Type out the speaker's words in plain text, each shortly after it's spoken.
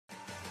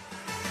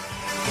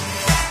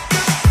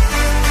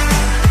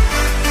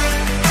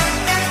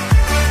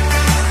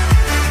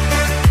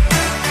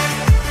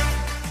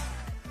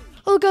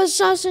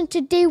ROBUX, and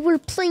today we're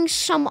playing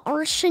some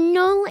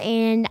Arsenal,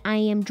 and I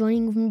am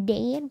joining from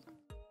Dad.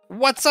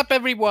 What's up,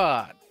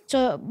 everyone?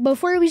 So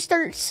before we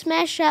start,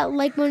 smash that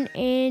like button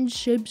and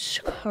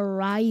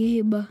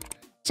subscribe.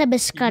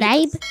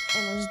 Subscribe,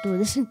 and let's do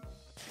this.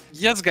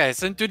 Yes,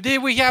 guys, and today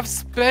we have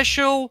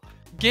special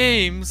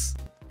games.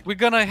 We're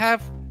gonna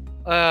have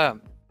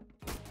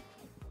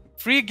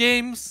 3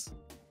 games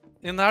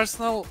in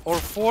Arsenal, or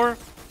 4,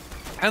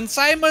 and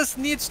Simas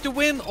needs to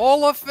win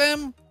all of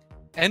them.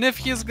 And if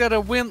he's gonna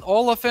win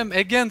all of them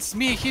against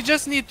me, he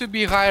just needs to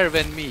be higher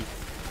than me.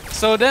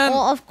 So then,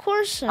 well, of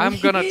course, I'm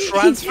gonna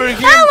transfer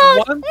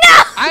him.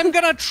 I'm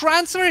gonna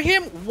transfer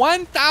him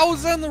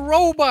 1,000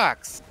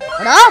 Robux.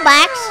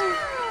 Robux.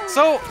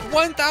 So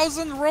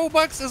 1,000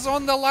 Robux is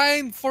on the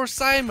line for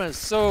Simas.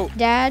 So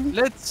Dad,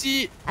 let's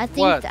see. I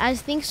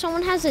think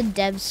someone has a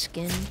dev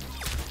skin.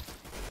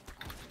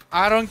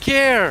 I don't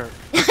care.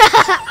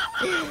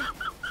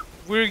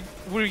 we're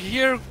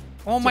here.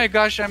 Oh my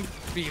gosh, I'm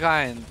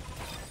behind.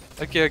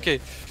 Okay.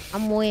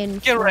 I'm waiting.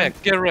 Get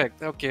wrecked.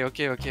 Okay.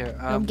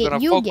 I'm gonna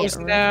focus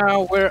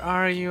now. Where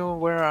are you? Oh,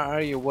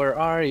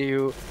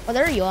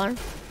 there you are.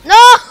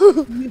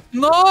 No!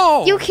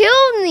 No! You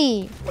killed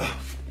me!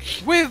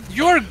 With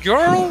your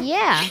girl?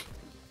 Yeah.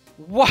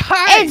 Why?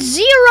 It's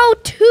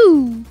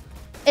 0-2.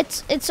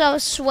 It's a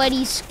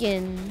sweaty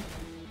skin.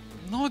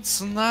 No, it's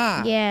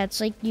not. Yeah,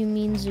 it's like you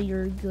means that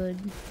you're good.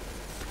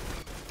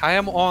 I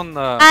am on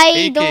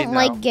I AK don't now.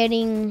 like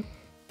getting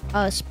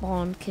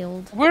spawn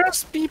killed.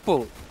 Where's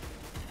people?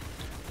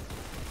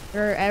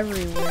 They're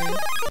everywhere.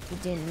 You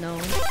didn't know.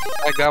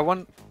 I got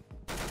one.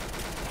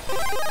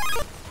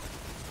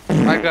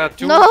 I got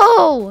 2.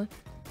 No!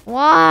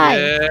 Why?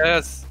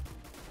 Yes.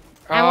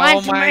 I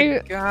want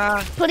my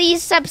god.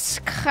 Please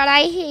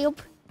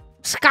subscribe.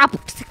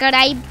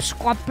 Subscribe.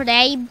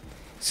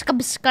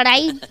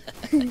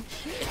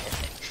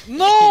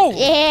 No!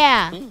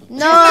 Yeah. You're No.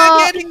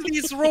 not getting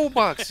these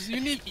Robux. You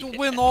need to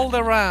win all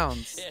the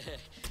rounds.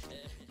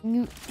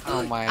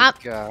 Oh my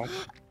god.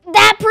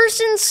 That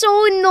person's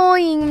so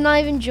annoying. I'm not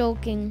even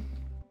joking.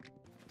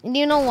 And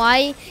you know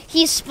why?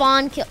 He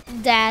spawn kill.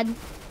 Dad,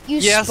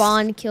 you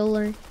spawn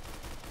killer.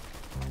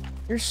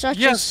 You're such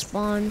a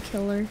spawn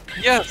killer.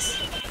 Yes.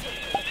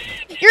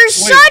 You're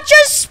such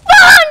a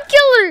spawn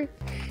killer.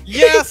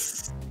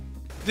 Yes.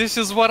 This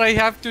is what I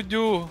have to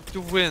do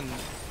to win.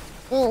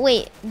 Well,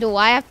 wait. Do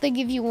I have to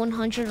give you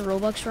 100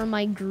 Robux for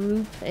my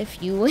group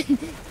if you win?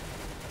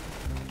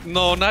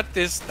 No, not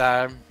this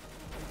time.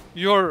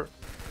 You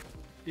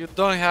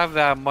don't have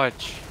that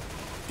much.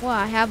 Well,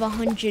 I have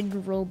 100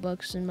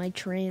 Robux in my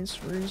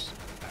transfers.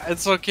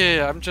 It's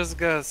okay. I'm just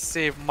gonna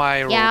save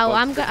my Robux. Yeah,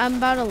 I'm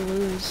about to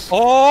lose.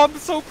 Oh, I'm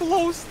so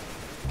close.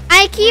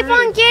 I keep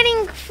on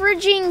getting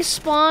frigging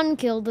spawn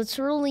killed. It's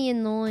really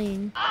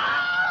annoying.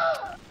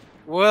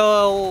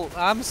 Well,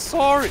 I'm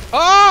sorry.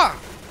 Ah!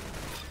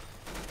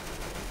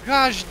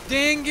 Gosh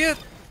dang it.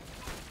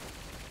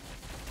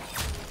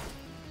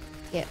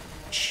 Get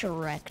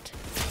shreked.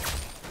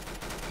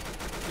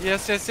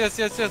 Yes. Oh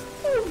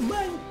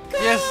my god!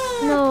 Yes.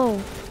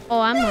 No. Oh,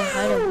 I'm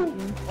ahead of you.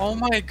 Oh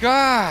my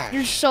god.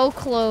 You're so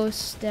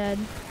close, Dad.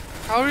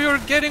 How are you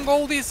getting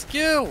all these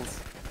kills?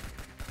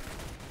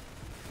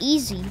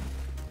 Easy.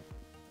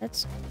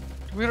 That's...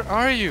 Where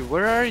are you?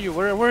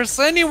 Where's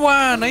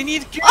anyone? I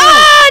need kills.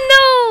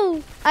 Oh,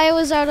 no! I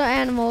was out of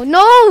ammo.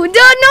 No,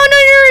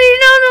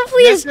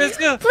 please. Yes.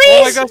 Please.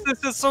 Oh my gosh,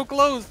 this is so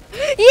close.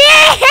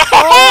 Yeah!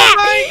 Oh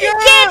my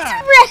god!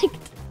 Get wrecked!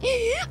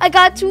 I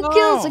got 2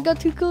 kills. Go.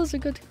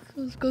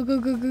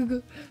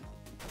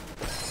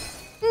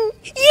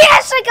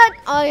 Yes, I got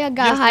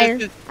higher.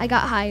 Yes. I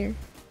got higher.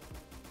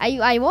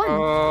 I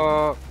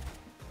won.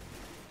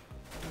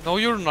 No,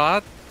 you're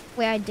not.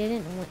 Wait, I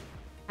didn't win.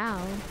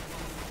 Ow.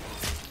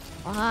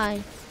 Oh,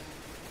 hi.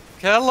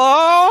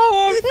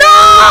 Hello.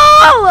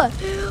 No!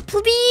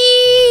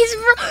 Please,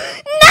 bro.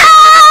 No!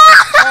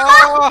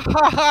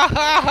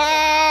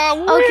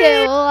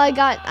 Okay, well, I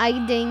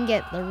didn't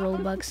get the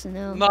Robux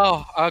now.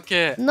 No,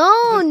 okay.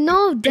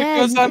 No, Dad.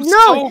 Because I'm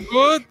so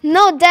good.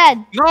 No,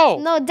 Dad.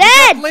 No,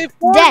 Dad. Play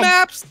 4 Dad.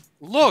 maps.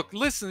 Look,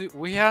 listen,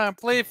 we have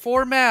played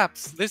 4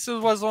 maps. This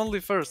was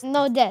only first.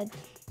 No, Dad.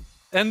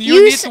 And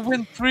you need to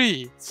win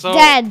 3. So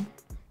Dad,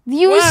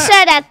 you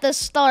said at the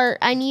start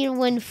I need to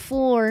win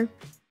 4.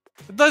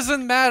 it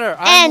doesn't matter.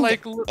 And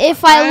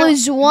if I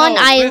lose 1,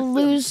 I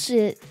lose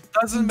it.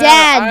 Doesn't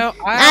Dad, matter.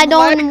 I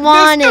don't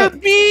want Mr. it.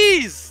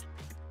 Beast.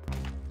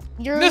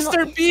 You're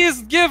Mr.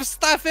 Beast gives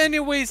stuff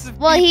anyways.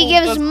 Well, he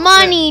gives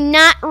money,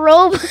 not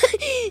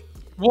Robux.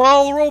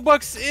 Well,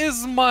 Robux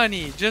is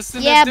money, just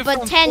in a yeah,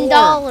 different but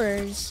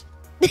 $10.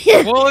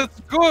 form. Well,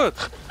 it's good.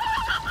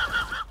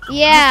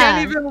 Yeah.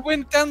 You can't even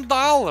win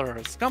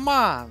 $10. Come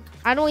on.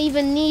 I don't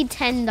even need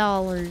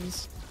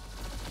 $10.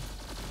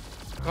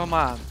 Come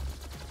on.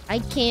 I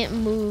can't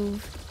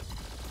move.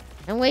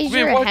 And ways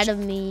you're ahead of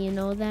me, you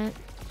know that?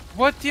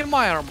 What team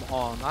I am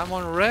on? I'm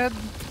on red.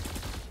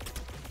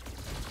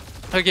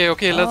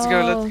 Okay, let's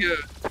go.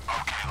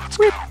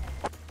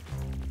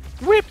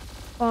 Whip.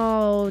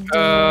 Oh,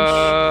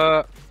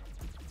 dude.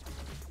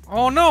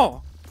 Oh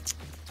no!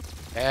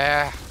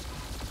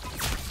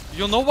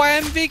 You know why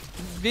I'm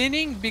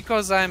winning?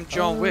 Because I'm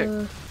John Wick.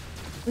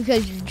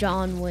 Because you're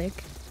John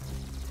Wick.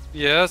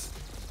 Yes.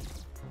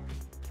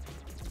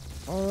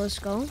 Oh, let's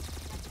go.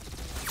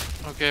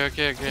 Okay.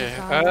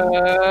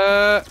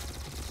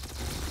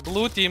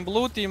 Blue team,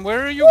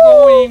 where are you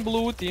going?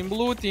 Blue team,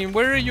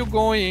 where are you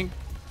going?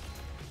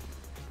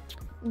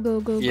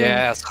 Go.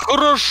 Yes.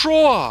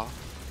 Хорошо!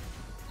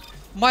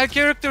 My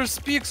character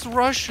speaks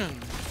Russian.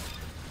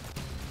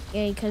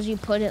 Yeah, because you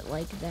put it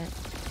like that.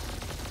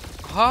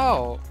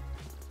 How?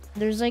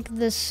 There's like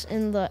this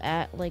in the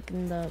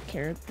in the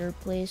character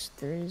place.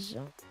 There's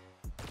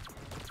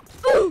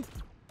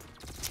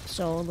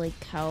so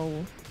like how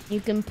you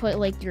can put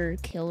like your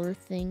killer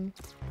thing.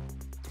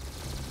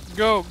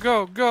 Go,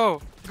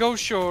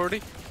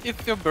 shorty.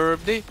 It's your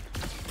birthday.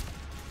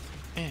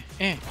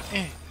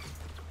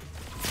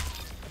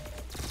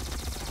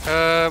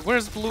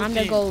 Where's blue I'm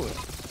team? gonna go.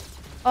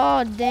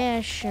 Oh,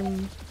 dash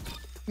him.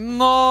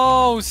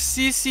 No,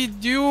 CC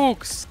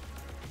Dukes.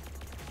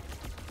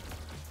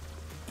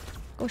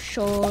 Go,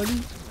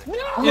 shorty.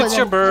 Oh, It's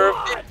your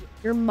birthday.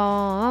 Your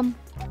mom.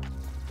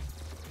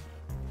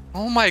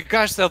 Oh my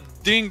gosh, that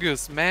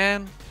dingus,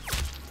 man.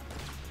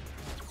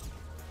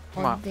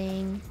 Come on.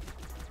 Dang.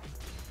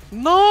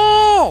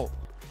 No!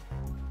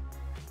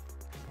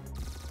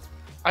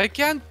 I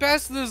can't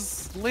pass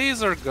this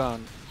laser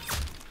gun.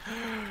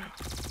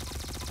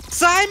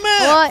 Simon!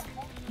 What?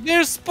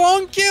 They're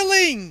spawn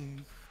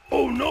killing!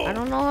 Oh no! I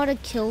don't know how to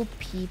kill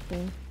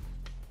people.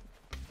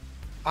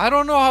 I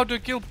don't know how to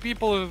kill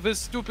people with this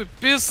stupid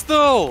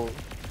pistol!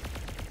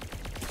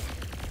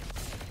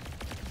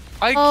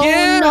 I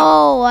can't! Oh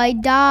no, I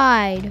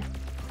died.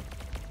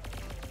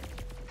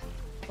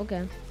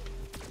 Okay.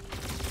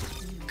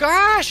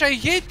 Gosh, I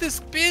hate this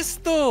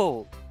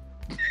pistol!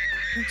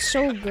 It's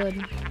so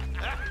good.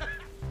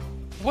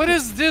 What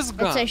is this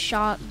gun? It's a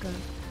shotgun.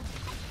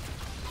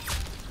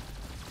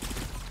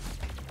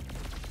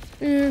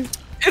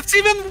 It's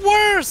even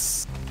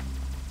worse!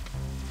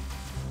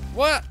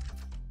 What?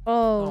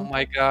 Oh. Oh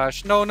my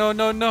gosh. No, I'm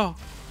behind.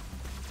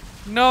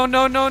 No. I'm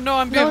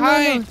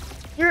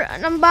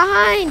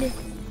behind.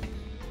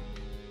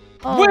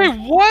 Oh. Wait,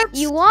 what?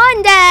 You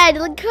won, Dad.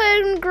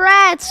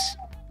 Congrats.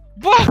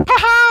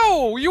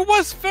 Wow! You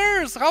was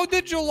first. How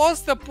did you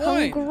lost the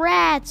point?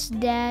 Congrats,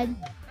 Dad.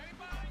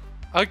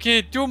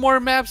 Okay, 2 more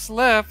maps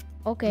left.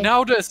 Okay.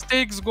 Now the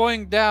stakes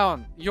going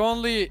down. You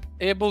only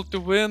able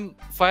to win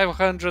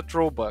 500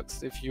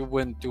 Robux if you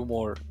win 2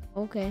 more.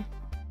 Okay.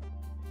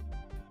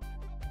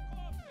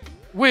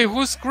 Wait,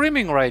 who's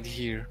screaming right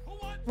here?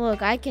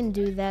 Look, I can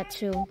do that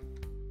too.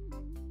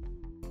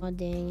 Oh,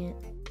 dang it.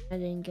 I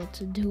didn't get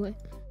to do it.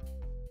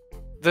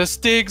 The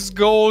stakes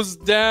goes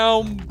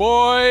down,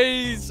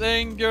 boys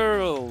and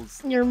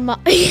girls. Your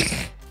mom.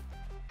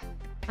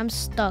 I'm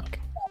stuck.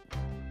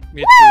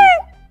 Me too.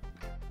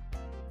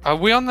 Are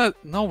we on the...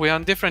 No, we're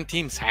on different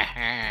teams. Oh,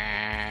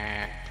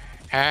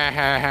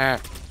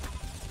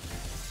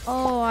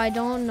 I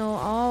don't know.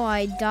 Oh,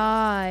 I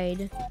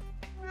died.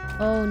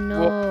 Oh,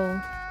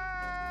 no.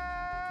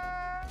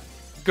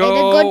 Go.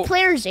 Hey, the good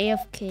player's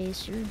AFK,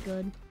 so you're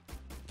good.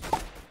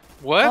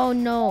 What? Oh,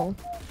 no.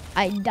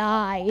 I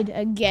died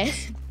again.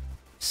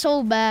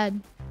 So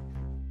bad.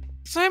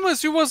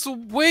 Simus, you was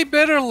way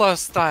better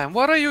last time.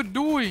 What are you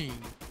doing?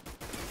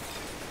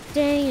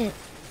 Dang it.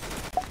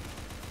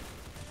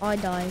 Oh, I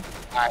died.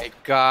 My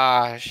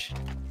gosh.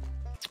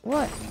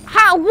 What?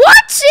 How?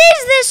 What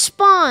is this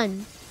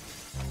spawn?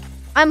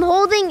 I'm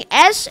holding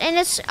S and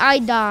I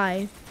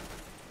die.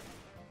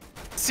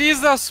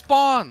 Seize the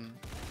spawn.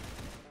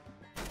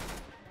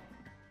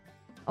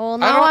 Oh,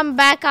 now I'm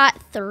back at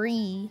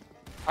 3.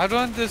 I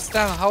don't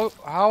understand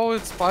how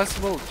it's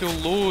possible to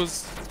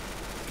lose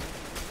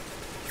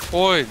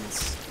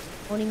points.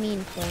 What do you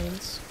mean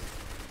points?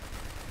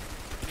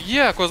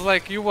 Yeah, cause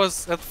like you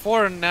was at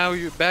 4 and now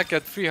you back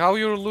at 3. How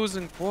you're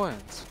losing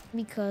points?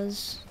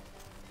 Because...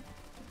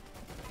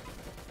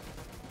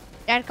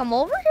 Dad, come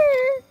over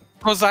here.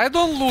 Cause I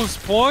don't lose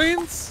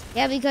points.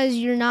 Yeah, because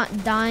you're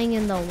not dying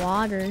in the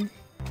water.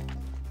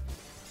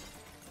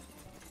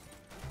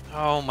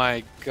 Oh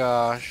my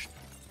gosh.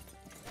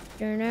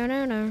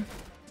 No.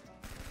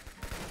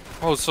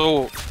 Oh,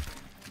 so...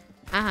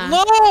 Uh-huh.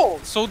 No!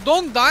 So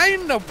don't die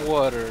in the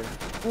water.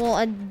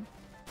 Well,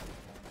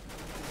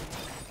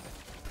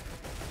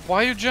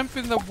 Why you jump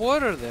in the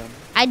water then?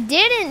 I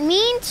didn't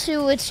mean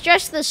to. It's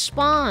just the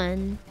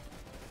spawn.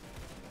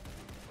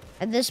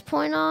 At this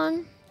point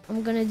on,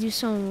 I'm gonna do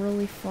something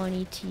really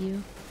funny to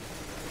you.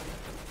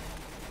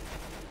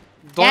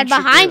 Dad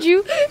behind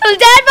you!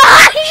 Dad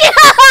behind you!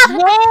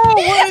 No!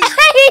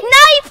 I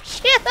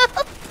knifed you!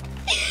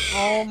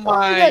 Oh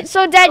my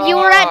So Dad, you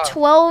were at God.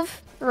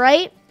 12,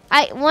 right?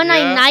 When I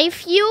Yeah.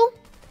 knife you,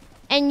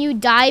 and you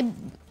die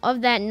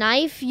of that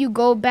knife, you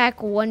go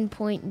back 1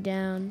 point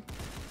down.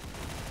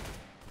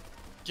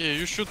 Yeah,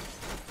 you should...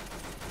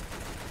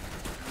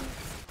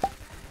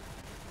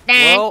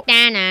 Well,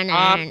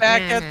 I'm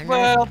back at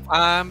 12.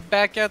 I'm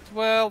back at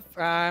 12.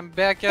 I'm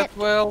back at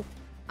 12.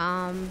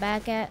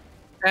 Back at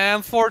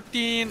And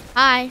 14.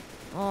 Hi.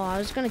 Oh, I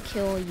was gonna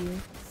kill you.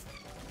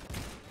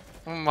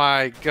 Oh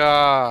my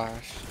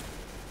gosh.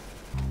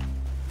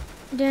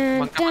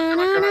 Dun, Come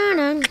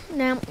on.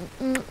 dun,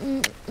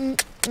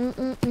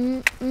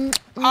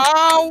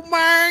 Oh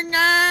my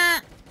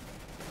god!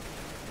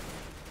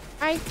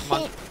 I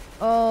can't.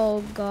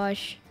 Oh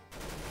gosh.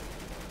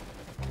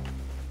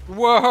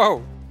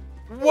 Whoa!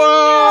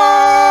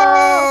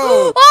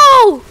 Whoa!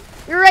 Oh!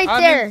 You're right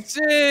I'm there.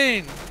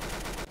 insane!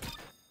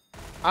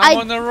 I'm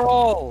on a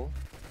roll.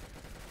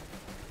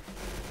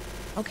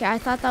 Okay, I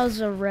thought that was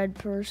a red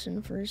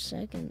person for a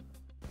second.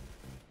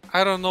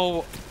 I don't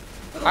know.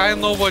 I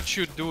know what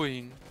you're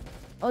doing.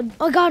 Oh,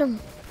 I got him.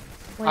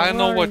 Wait, I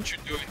know where are what you're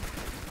doing.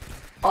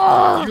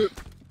 Oh!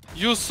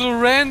 You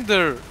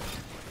surrender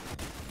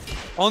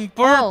on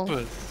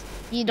purpose.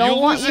 You don't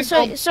want lose you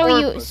it on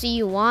purpose.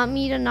 you want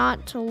me to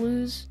not to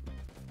lose?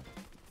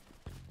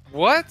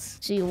 What?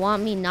 So you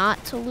want me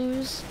not to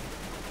lose?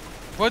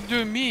 What do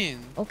you mean?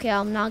 Okay,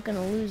 I'm not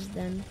gonna lose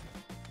then.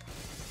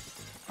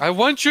 I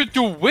want you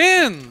to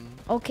win.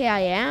 Okay, I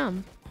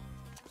am.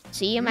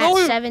 See, I'm No,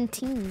 at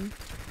 17.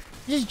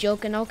 Just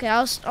joking. Okay,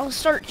 I'll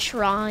start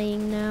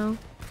trying now.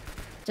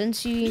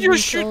 Since you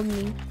told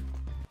me.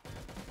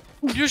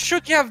 You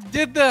should have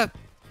did that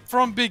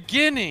from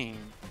beginning.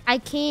 I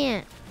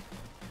can't.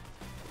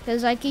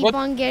 Because I keep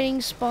on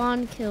getting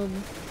spawn killed.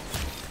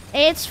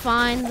 It's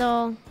fine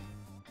though.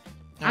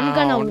 I'm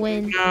gonna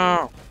win.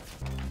 No.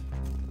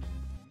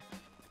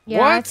 Yeah,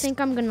 What? I think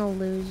I'm gonna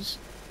lose.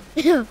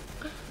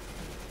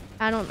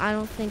 I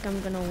don't think I'm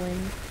gonna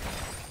win.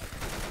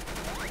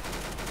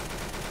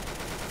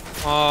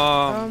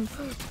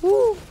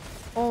 Woo.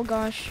 Oh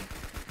gosh.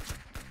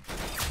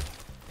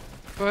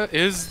 What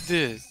is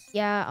this?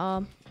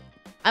 Yeah,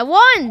 I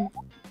won!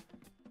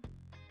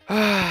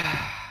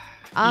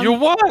 You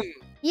won!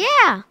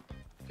 Yeah!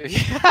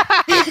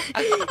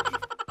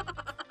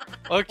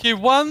 Okay,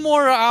 one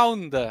more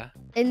round.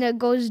 And it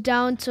goes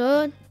down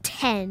to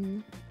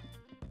 10.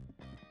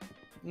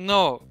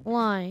 No.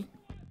 Why?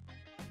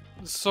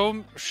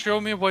 So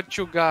show me what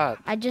you got.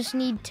 I just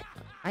need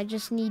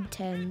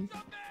 10.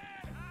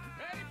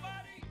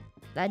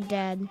 That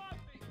dad.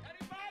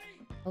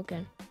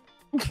 Okay.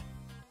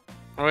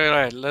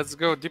 Right, let's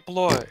go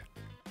deploy.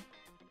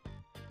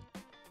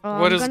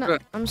 Oh,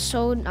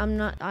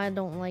 I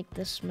don't like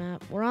this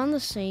map. We're on the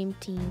same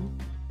team.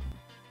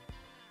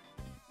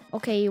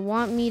 Okay, you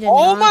want me to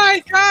Oh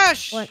my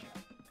gosh! What?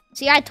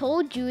 See, I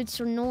told you it's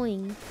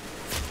annoying.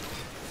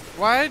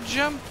 Why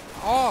jump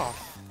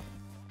off?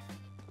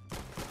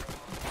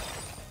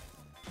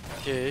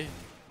 Okay.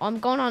 I'm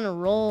going on a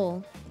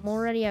roll. I'm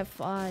already at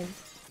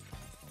 5.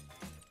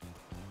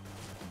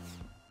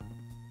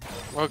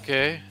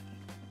 Okay.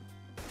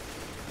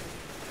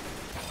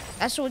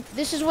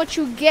 This is what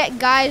you get,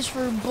 guys,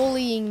 for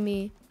bullying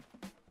me.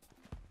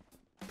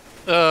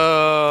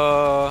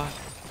 I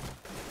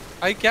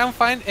can't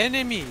find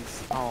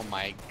enemies. Oh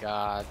my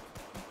god.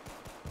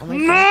 Oh my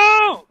No!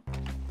 God.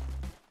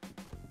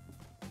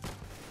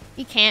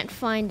 You can't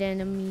find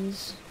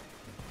enemies.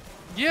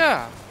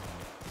 Yeah.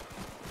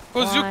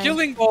 Because you're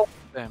killing all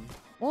of them.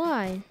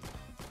 Why?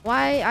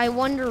 Why? I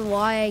wonder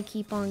why I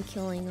keep on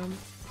killing them.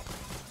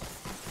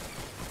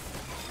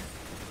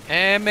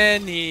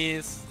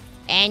 Enemies.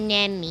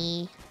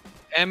 Enemy.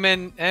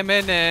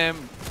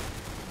 M&M.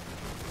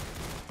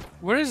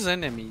 Where is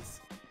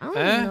enemies? I don't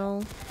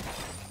know.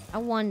 I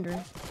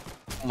wonder.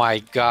 My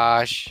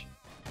gosh.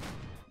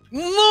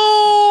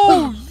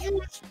 No!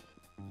 You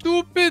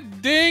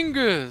stupid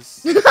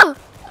dingus.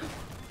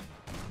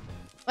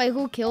 Wait,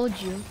 who killed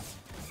you?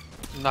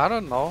 I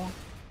don't know.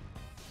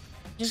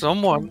 Just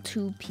Someone. killed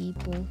 2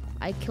 people.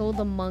 I killed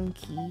a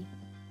monkey.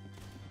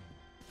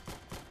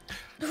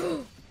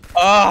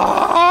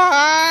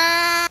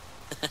 Ah!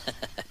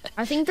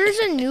 I think there's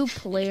a new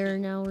player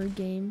in our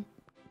game.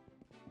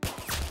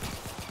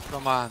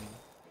 Come on.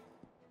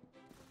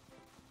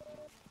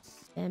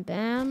 Bam,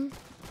 bam.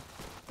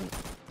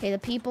 Okay, the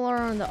people are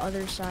on the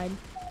other side.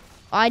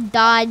 I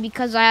died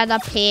because I had a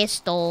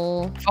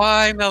pistol.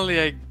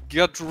 Finally, I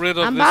got rid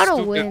of I'm this about to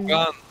stupid win.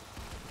 gun.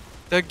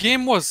 The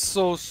game was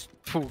so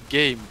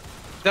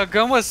The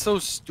gun was so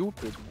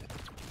stupid.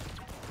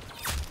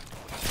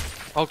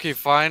 Okay,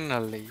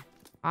 finally.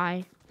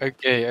 I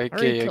Okay.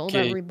 already killed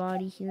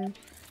everybody here.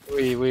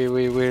 Wait,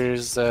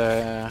 where's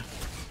Dude.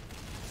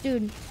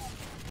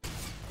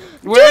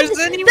 Where's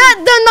anyone?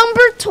 The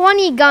number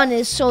 20 gun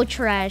is so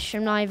trash.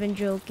 I'm not even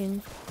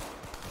joking.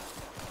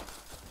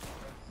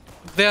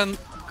 Then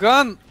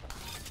gun.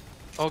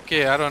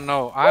 Okay, I don't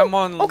know. I'm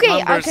on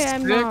number 6.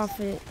 I'm off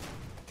it.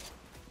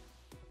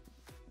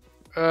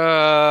 Come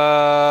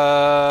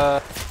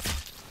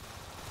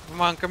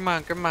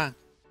on.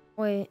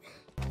 Wait.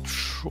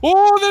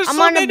 Oh, there's I'm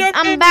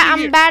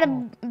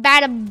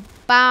bad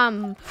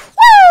bomb.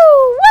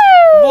 Woo!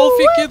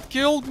 Wolfie Kid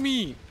killed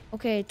me.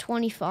 Okay,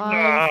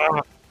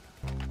 25.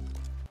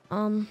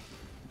 And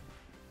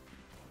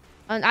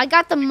I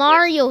got the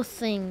Mario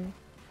thing.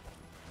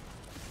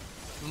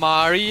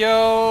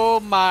 Mario.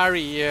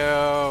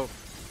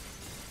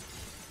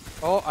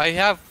 Oh, I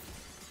have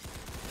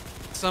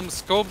some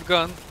scope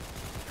gun.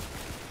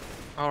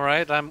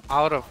 Alright, I'm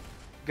out of.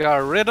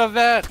 Got rid of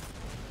that.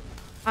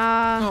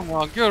 Come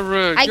on, get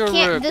rid. I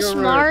can't. This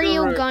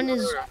Mario gun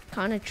is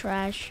kind of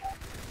trash.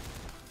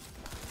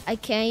 I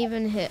can't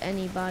even hit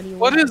anybody.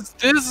 What is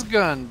this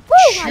gun? Woo!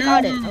 I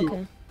got it.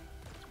 Okay.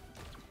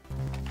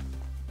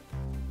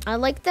 I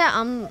like that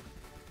I'm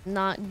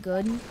not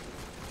good.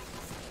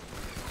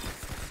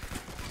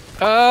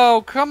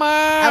 Oh, come on!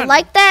 I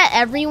like that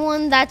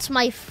everyone that's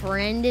my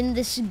friend in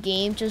this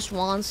game just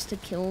wants to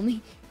kill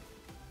me.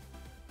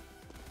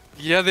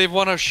 Yeah, they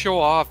want to show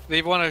off.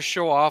 They want to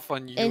show off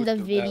on you. In the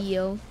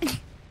video.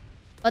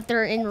 But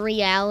they're in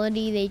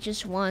reality, they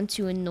just want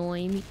to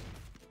annoy me.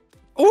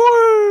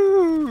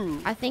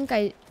 Ooh! I think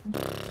I...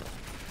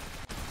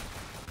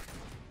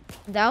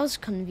 That was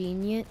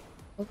convenient.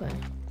 Okay.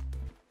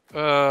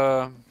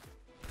 No!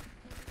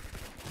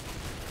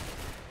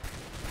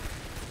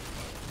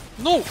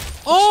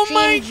 Oh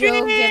my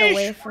Joe, gosh! get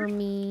away from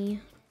me.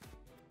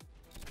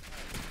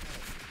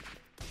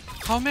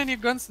 How many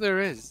guns there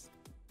is?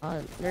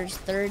 There's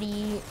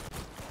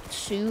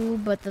 32,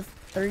 but the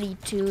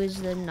 32 is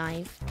the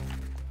knife.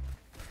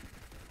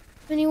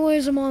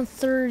 Anyways, I'm on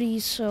 30,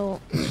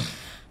 so...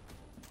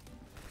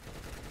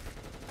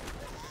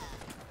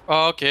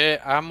 Okay,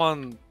 I'm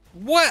on...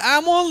 What?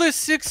 I'm only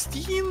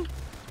 16?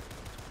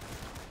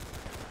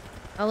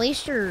 At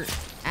least you're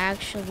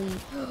actually...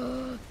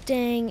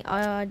 Dang,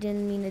 I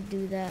didn't mean to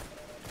do that.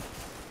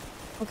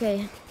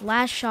 Okay,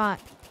 last shot.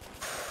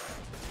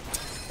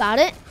 Got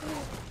it?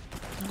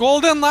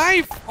 Golden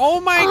knife! Oh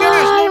my gosh!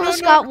 I No,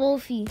 almost no, got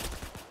Wolfie.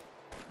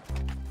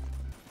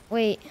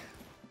 Wait.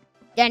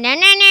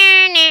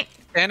 Okay.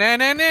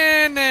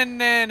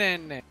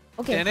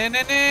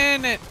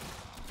 Okay.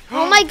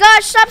 Oh my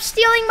gosh, stop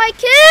stealing my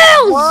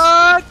kills!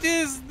 What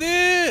is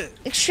this?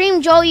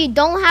 Extreme Joe, you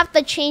don't have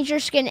to change your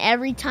skin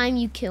every time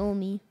you kill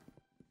me.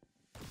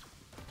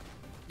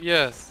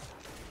 Yes.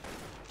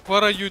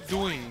 What are you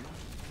doing?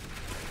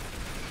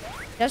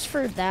 Just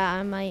for that,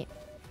 I might...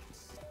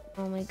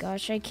 Oh my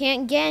gosh, I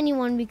can't get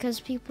anyone because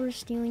people are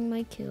stealing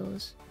my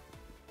kills.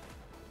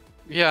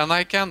 Yeah, and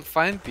I can't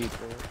find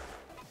people.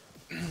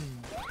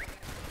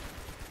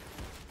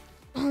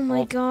 Oh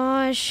my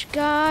gosh,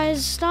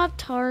 guys, stop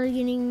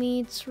targeting me.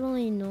 It's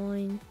really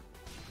annoying.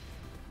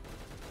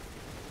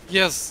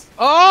 Yes.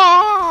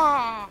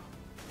 Oh!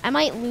 I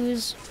might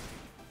lose.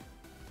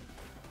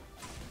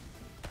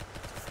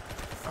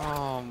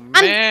 Oh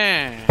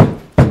man.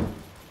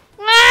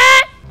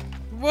 Ah!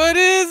 What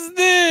is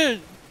this?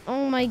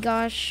 Oh my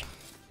gosh.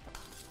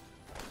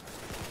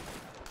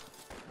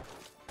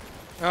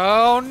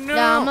 Oh no.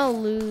 Yeah, I'm gonna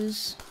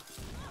lose.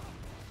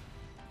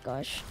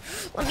 Gosh.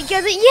 Let me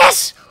get it.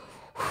 Yes!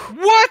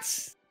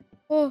 What?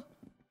 Oh,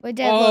 my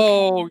dad, look.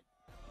 Oh.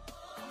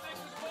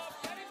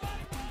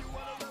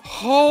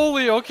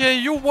 Holy, okay,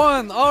 you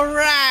won. All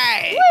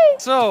right.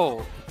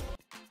 So,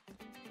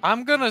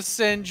 I'm gonna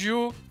send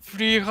you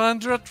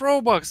 300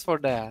 Robux for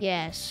that.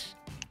 Yes.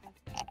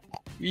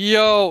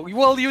 Yo,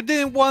 well, you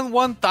didn't want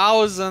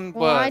 1,000,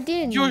 Well, but I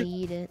didn't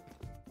need it.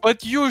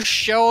 But you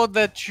showed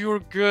that you're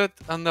good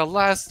on the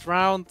last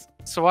round,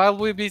 so I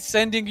will be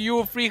sending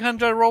you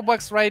 300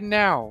 Robux right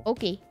now.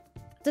 Okay.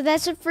 So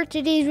that's it for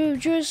today's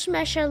review.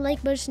 Smash that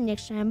like button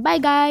next time. Bye,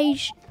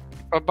 guys.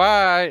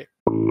 Bye-bye.